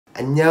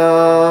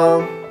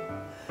안녕!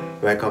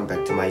 Welcome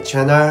back to my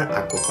channel,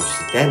 Ako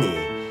Danny.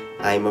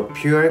 I'm a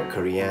pure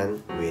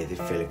Korean with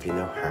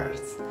Filipino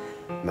heart.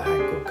 Mahal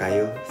ko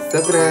kayo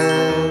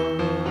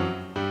sobrang!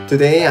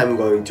 Today I'm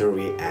going to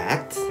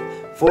react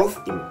Fourth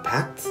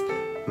Impact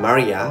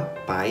Maria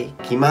by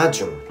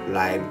Ah-joong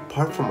live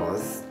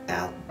performance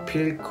at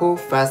PhilKor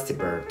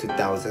Festival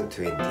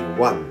 2021.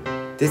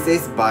 This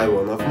is by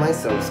one of my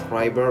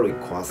subscriber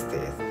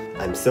requested.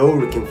 I'm so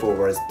looking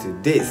forward to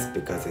this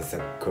because it's a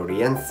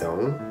Korean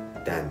song.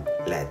 Then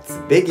let's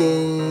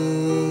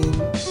begin!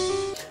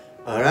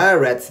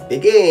 Alright, let's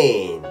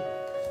begin!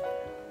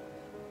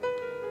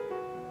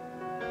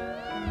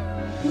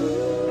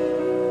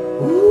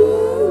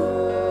 Ooh.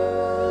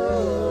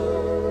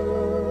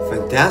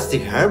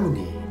 Fantastic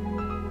harmony!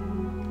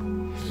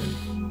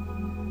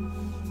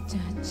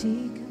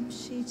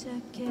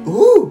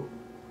 Ooh!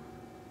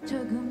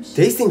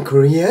 They sing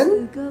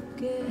Korean?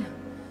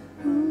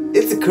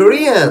 It's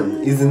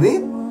Korean, isn't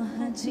it?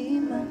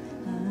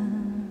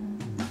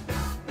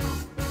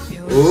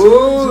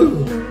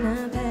 Ooh!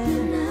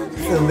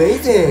 It's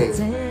amazing!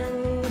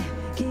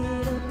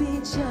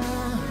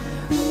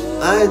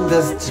 I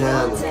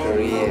understand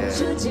Korean.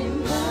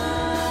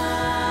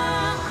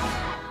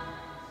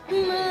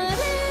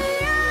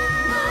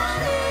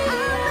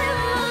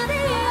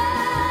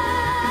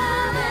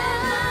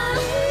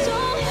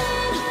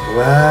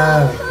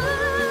 Wow!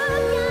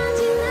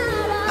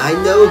 I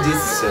know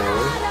this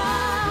song.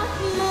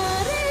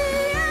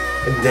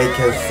 And they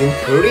can sing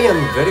Korean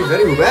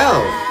very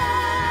well.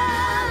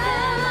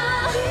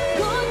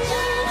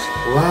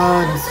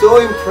 Wow, I'm so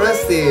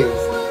impressive.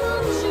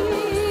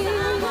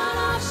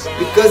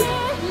 Because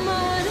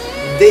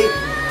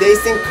they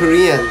sing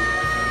Korean.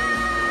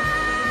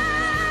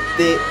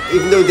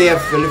 Even though they are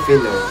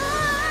Filipino.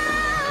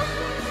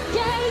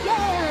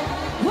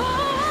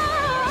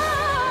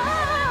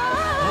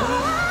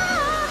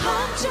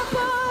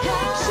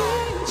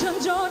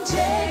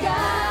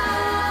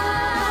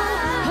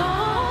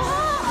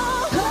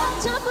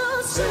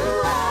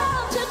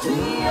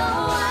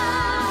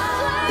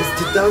 It's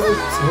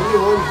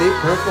 2021 they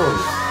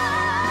performed.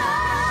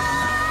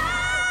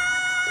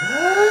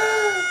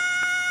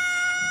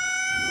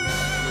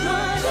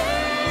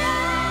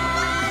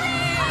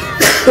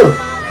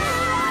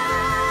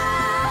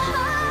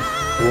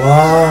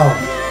 Wow!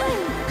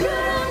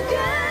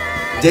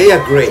 They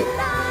are great.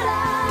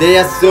 They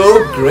are so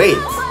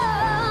great.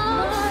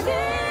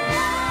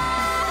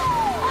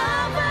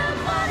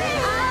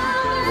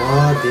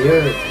 Wow,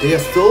 they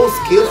are so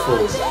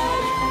skillful.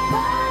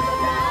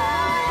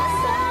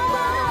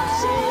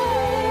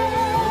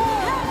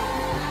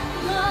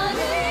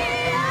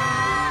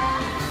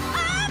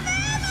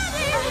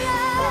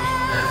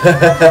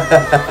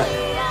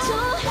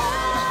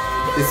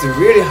 It's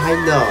really high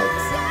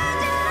notes,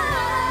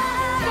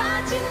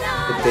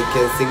 but they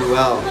can sing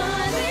well.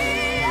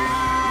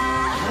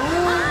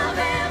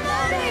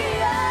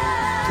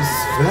 This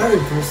is very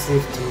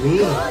impressive to me.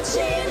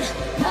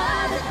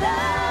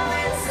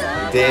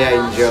 They are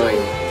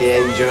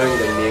enjoying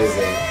the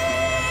music.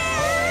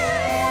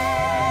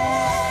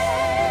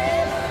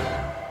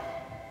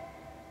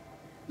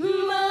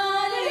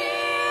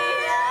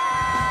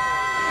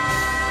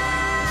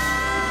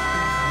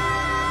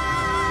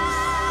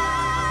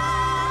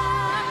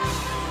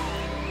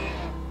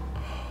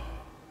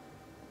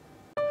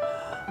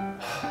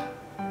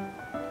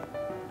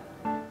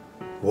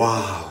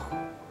 Wow,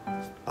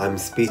 I'm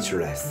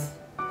speechless,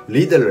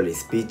 literally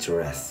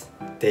speechless.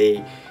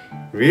 They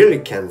really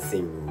can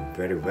sing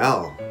very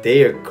well.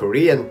 Their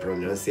Korean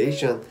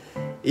pronunciation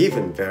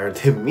even better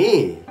than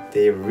me.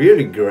 They're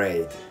really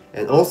great.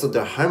 And also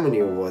the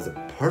harmony was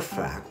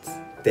perfect.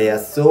 They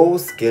are so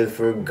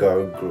skillful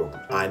girl group,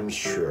 I'm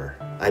sure.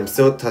 I'm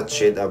so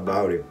touched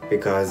about it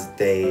because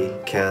they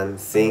can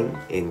sing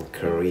in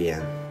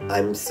Korean.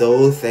 I'm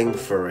so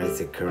thankful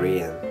as a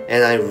Korean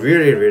and I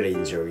really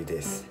enjoy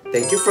this.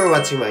 Thank you for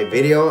watching my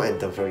video and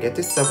don't forget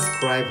to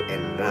subscribe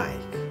and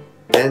like.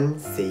 Then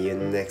see you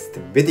next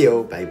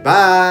video. Bye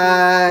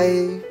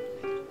bye!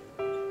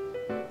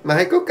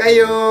 Mahal ko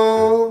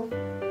kayo!